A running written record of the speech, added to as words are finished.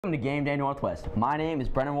Welcome to Game Day Northwest. My name is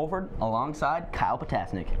Brennan Wolford, alongside Kyle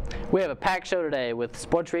Potasnik. We have a packed show today with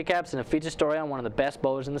sports recaps and a feature story on one of the best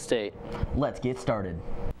bowlers in the state. Let's get started.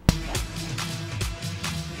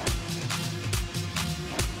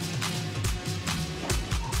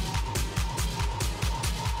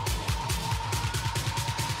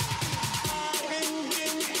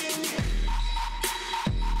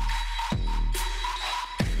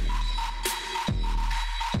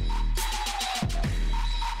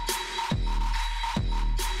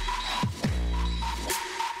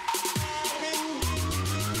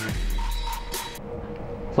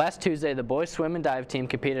 Last Tuesday, the boys swim and dive team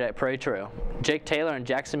competed at Prairie Trail. Jake Taylor and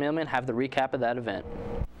Jackson Millman have the recap of that event.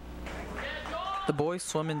 The boys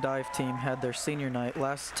swim and dive team had their senior night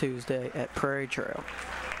last Tuesday at Prairie Trail.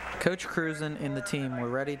 Coach Cruzen and the team were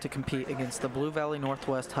ready to compete against the Blue Valley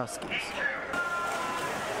Northwest Huskies.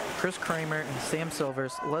 Chris Kramer and Sam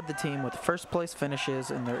Silvers led the team with first place finishes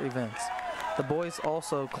in their events. The boys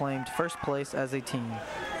also claimed first place as a team.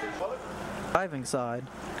 Diving side,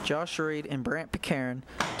 Josh Reed and Brant Picaron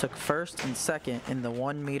took first and second in the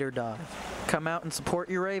 1 meter dive. Come out and support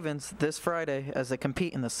your Ravens this Friday as they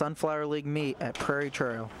compete in the Sunflower League meet at Prairie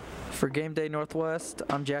Trail. For Game Day Northwest,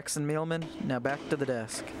 I'm Jackson Millman. Now back to the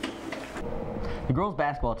desk. The girls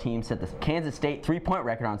basketball team set the Kansas State three-point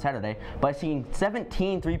record on Saturday by seeing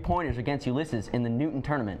 17 three-pointers against Ulysses in the Newton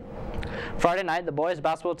tournament. Friday night, the boys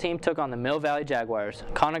basketball team took on the Mill Valley Jaguars.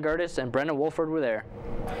 Connor Gertis and Brendan Wolford were there.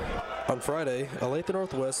 On Friday, Olathe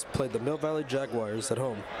Northwest played the Mill Valley Jaguars at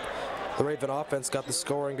home. The Raven offense got the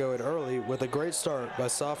scoring going early with a great start by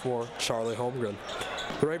sophomore Charlie Holmgren.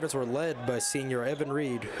 The Ravens were led by senior Evan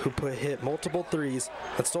Reed, who hit multiple threes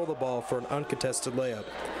and stole the ball for an uncontested layup.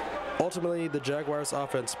 Ultimately, the Jaguars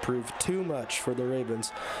offense proved too much for the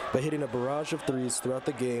Ravens by hitting a barrage of threes throughout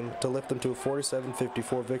the game to lift them to a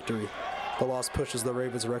 47-54 victory. The loss pushes the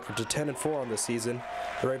Ravens' record to 10-4 on this season.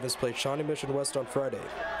 The Ravens played Shawnee Mission West on Friday.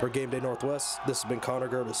 For Game Day Northwest, this has been Connor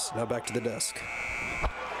Gertis. Now back to the desk.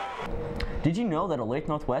 Did you know that Olathe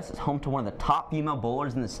Northwest is home to one of the top female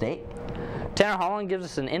bowlers in the state? Tanner Holland gives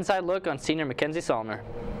us an inside look on senior Mackenzie Solner.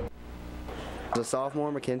 As a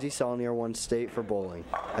sophomore, Mackenzie Solnier won state for bowling.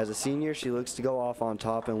 As a senior, she looks to go off on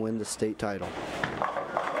top and win the state title.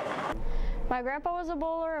 My grandpa was a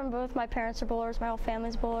bowler, and both my parents are bowlers. My whole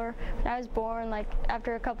family's a bowler. When I was born,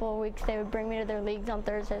 after a couple of weeks, they would bring me to their leagues on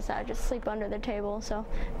Thursdays, so I'd just sleep under the table. So,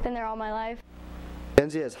 been there all my life.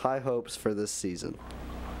 Mackenzie has high hopes for this season.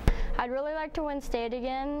 I'd really like to win state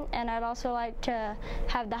again, and I'd also like to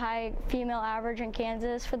have the high female average in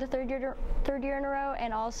Kansas for the third year in a row,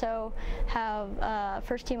 and also have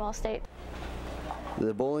first team All-State.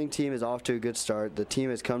 The bowling team is off to a good start. The team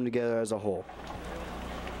has come together as a whole.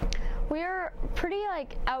 We are pretty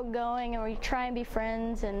outgoing, and we try and be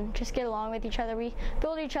friends and just get along with each other. We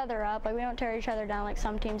build each other up. We don't tear each other down like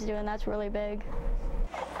some teams do, and that's really big.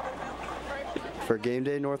 For Game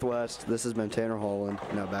Day Northwest, this has been Tanner Holland.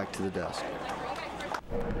 Now back to the desk.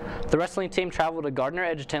 The wrestling team traveled to Gardner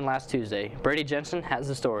Edgerton last Tuesday. Brady Jensen has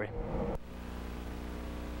the story.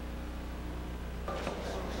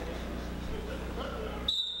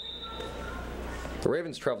 The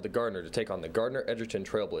Ravens traveled to Gardner to take on the Gardner Edgerton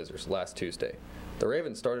Trailblazers last Tuesday. The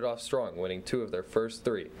Ravens started off strong, winning 2 of their first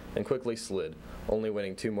 3, and quickly slid, only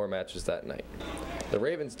winning 2 more matches that night. The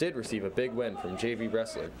Ravens did receive a big win from JV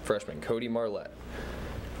wrestler freshman Cody Marlette.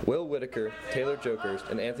 Will Whitaker, Taylor Jokers,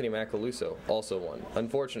 and Anthony Macaluso also won.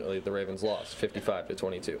 Unfortunately, the Ravens lost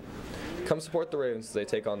 55-22. Come support the Ravens as they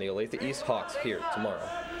take on the Olathe East Hawks here tomorrow.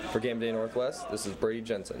 For Game Day Northwest, this is Brady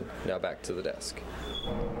Jensen. Now back to the desk.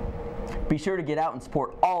 Be sure to get out and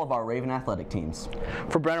support all of our Raven athletic teams.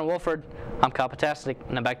 For Brennan Wolford, I'm Kyle Potasnik.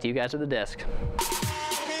 Now back to you guys at the desk.